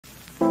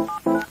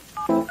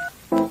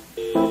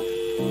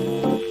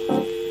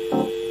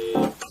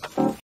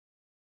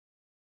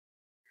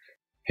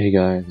Hey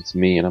guys, it's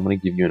me, and I'm going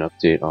to give you an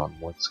update on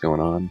what's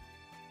going on.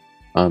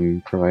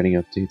 I'm providing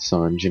updates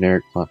on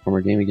generic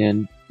platformer game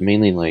again,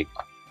 mainly like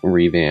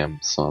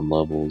revamps on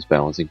levels,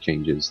 balancing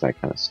changes,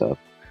 that kind of stuff.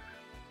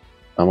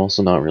 I'm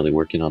also not really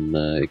working on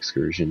the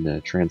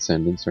excursion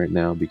Transcendence right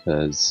now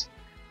because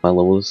my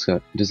level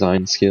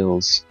design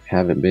skills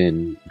haven't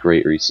been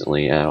great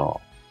recently at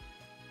all,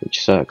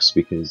 which sucks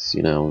because,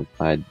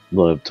 I'd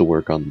love to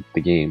work on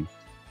the game.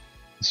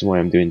 This is why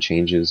I'm doing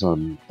changes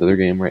on the other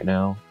game right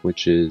now,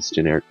 which is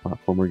generic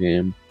platformer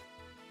game.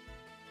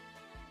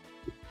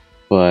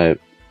 But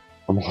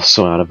I'm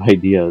also out of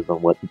ideas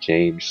on what to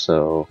change,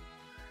 so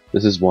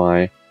this is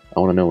why I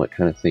want to know what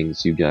kind of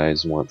things you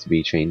guys want to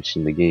be changed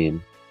in the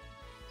game.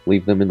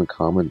 Leave them in the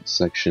comments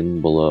section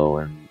below,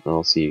 and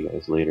I'll see you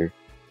guys later.